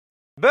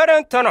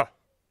Beren Tono,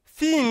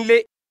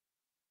 Finle.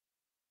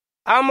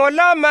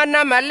 Amola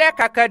mana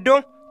maleka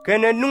kadon,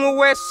 kene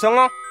nungwe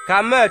songo,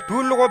 kama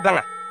dulgo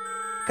banga.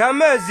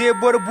 Kama ze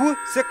borbu,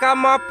 se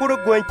kama pur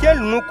gwenche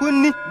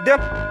lungukuni dem,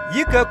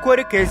 yika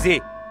kori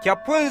keze, kya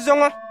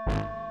punzongo.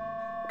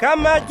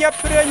 Kama ja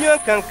prenyon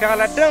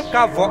kankala den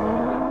kavo,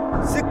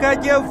 se ka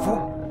je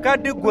vu, ka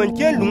de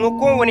gwenche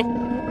lungukoni.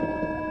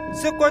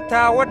 Se ko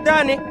ta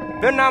wadani,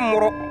 bena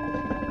muro.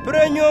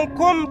 Prenyon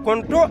kom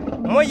konto,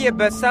 moye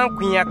besan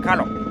kunya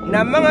kalo,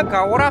 na manga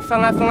ka wara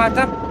fanga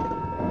ta.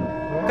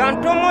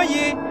 Kanto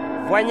moye,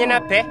 voyena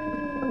pe,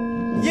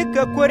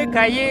 yika kori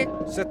kaye,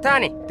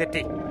 sotani,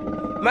 tete.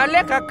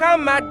 Maleka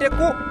kama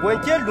deko,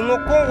 gwenche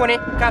lungukoni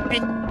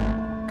kapi.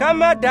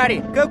 Kama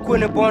dari, ka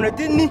kone bono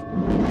dini,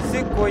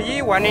 se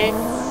koye wane,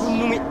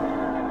 kunumi.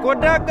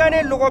 Koda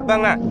gane logo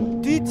banga,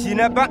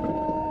 titina ba.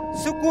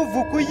 Suku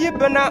vuku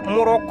yibena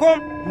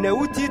murokom, ne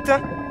utita.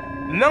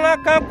 Manga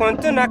kan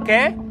konto na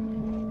ke,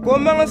 ko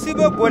manga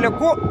sibe bole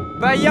ko,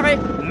 ba yare,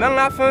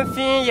 manga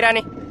fanfin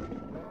yirani.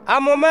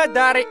 Amoma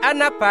dari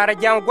ana para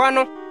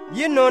jangwano,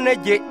 yinone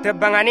je te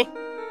bangani.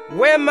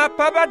 We ma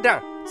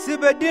pabadan,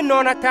 sibe di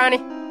nona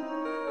tani.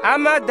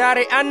 Ama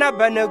dari ana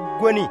bana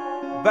gwani,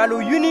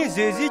 balu yuni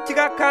zezi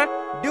chikaka,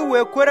 di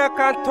we kura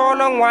kan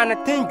tolong wana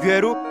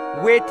tingeru,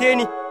 we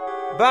teni.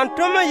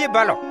 Bantoma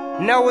yibalo,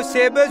 na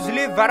usebe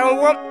zuli varan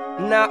wom,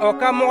 na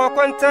oka moko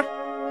konta.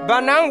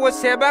 Banan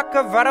woseba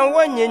ka varan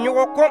wo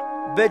nyenyugo ko,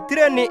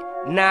 betreni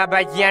na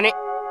bajiane.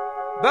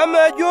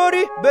 Bama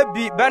jori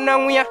bebi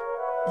bananguya,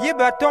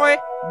 yiba toye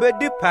be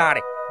di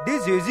pare, di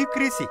Jésus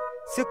Christ,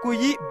 siku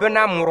yi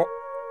benamuro.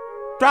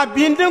 Toa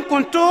bindin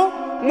konto,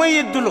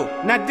 mwenye dulo,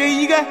 na de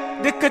yiga,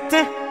 de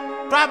keten.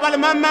 Toa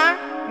balimama,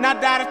 na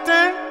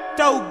darten,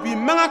 ta ubi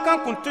manga kan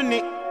konto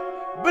ne.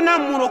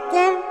 Benamuro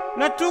kon,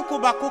 na tuku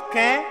bako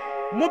ken,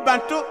 mu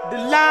banto de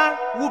la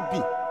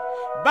ubi.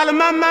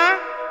 Balimama,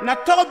 na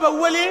toba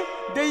wele,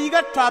 de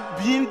yiga toa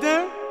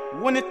bindin,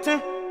 woneten.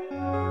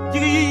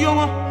 Jigi yi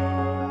yongo.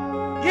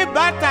 Ye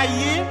bata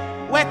ye,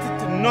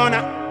 wetit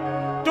nona.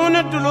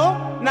 Tono dulo,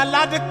 na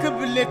lade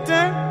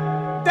kebiletin,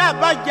 da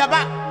ba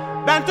jaba.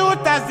 Banto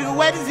tazi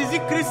wadi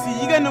Jésus Christ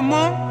yiga no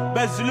mo,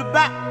 ba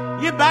zuluba,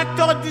 ye ba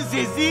tordi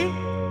Jésus,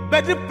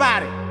 ba di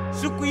pare,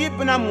 suku ye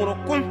bena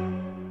murokun.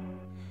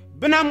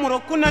 Bena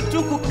murokun na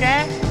tuku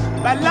ke,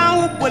 ba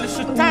langu bol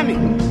sutani,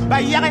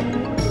 ba yare,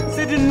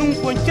 se di nung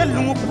ponche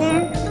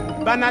lungukun,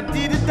 ba na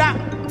didi da,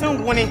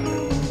 ten wone.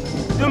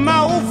 De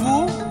ma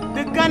uvu,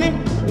 de gane,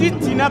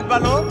 titina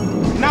balo,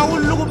 na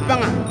ulugu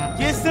banga,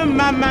 yese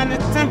mama ne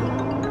ten.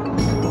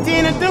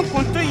 Tine ten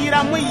konto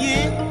yira mo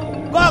ye,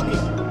 gogi,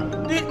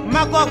 di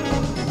magog.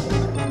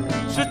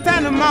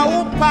 Sultan ma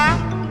upa,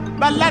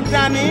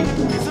 baladani,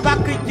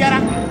 subaki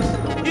jara.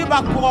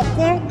 Iba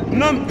kurokun,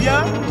 non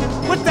bien,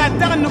 kuta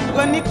dar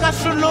nukoni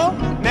kasolo,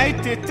 na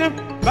itete.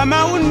 Ba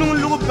ma unung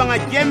lugu banga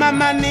jema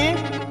mane,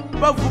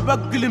 ba vuba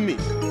glimi.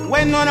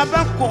 We nona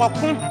ban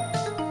kurokun,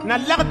 na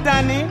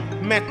lardani,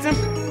 metin.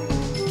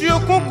 Tuyo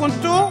kon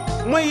konto,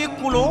 mwe ye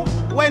kulo,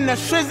 we na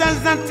shwezan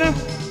zantin.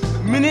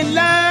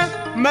 Minila,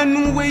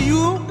 manu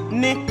weyu,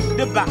 ne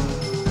deba.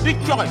 Di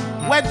kyoy,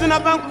 we duna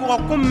ban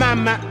kurokun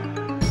mama.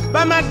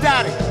 Ba ma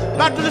dari,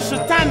 ba dulu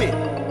sultani,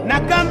 na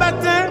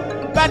gambatan,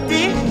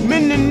 bati,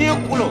 minne niyo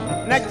kulo,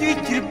 na jiri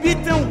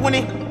kirbitin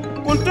wuni.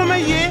 Kuntuma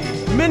ye,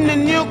 minne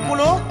niyo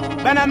kulo,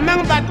 bana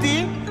mang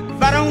bati,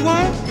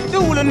 varangon, di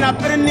wulo na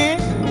prene,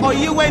 o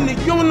ye we ni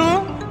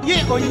jungno,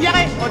 ye o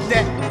yare o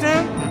de,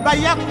 ten, ba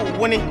yaku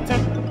wuni, ten.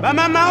 Ba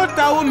mama o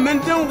tawo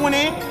menten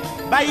wuni,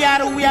 ba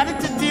yare wiyari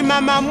titi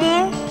mama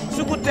mu,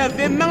 sukute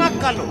ve manga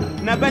kalo,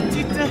 na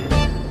bati ten.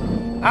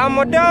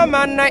 Amoda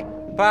manai,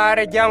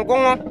 pare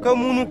jangongo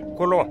kamunu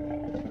kolo.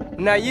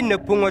 Na yine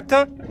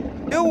pungotan,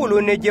 de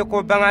wulo ne je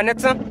ko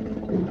banganetan.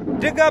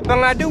 Diga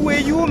banga de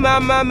weyu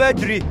mama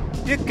madri,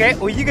 dike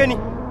o yigani.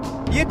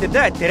 Yete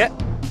da tere.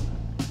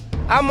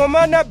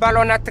 Amoma na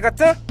balona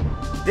tkatan,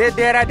 de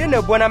dera de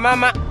ne bona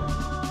mama.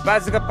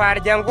 Bazga pare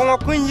jangongo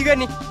kun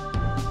yigani.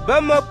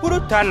 Bama puru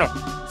tano,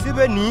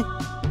 sibeni.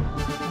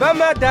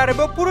 Bama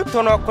darbe puru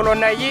tono kolo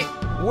na yi,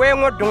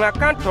 wengo dunga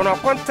kan tono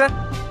konta.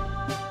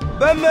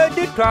 Bama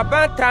di toa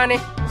bantane,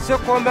 se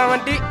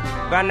kombandi,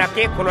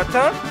 banake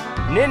kolotan,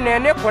 ne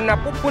nene kona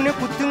pupuni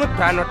kutungu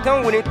tano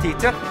tan wuni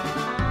tita.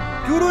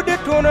 Juru de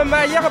tono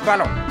ma yak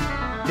balo,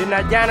 de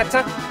na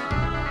janatan,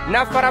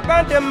 na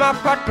farabante ma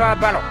patwa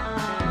balo,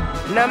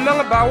 na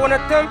mang ba wona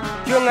tan,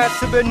 jonga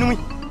sebe nui.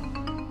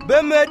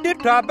 Bama di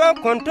toa ban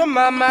konto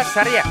mama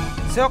saria,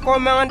 se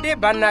kombandi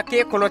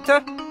banake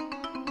kolotan,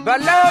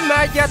 bala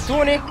ma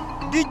jatuni,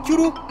 di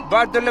juru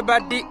badole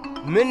badi,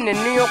 minne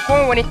niyo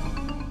kon wuni.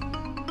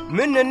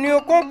 Minne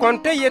niyo kon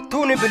konte ye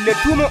tuni bile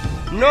tumo,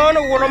 non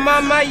wolo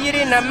mama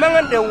yiri na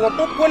mangande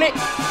wopopone,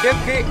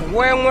 deke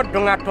wengo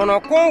dunga tono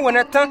kon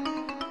wone tan.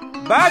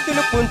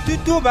 Badule kun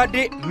tutu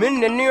badi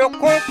minne niyo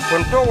kon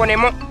konto wone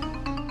mo.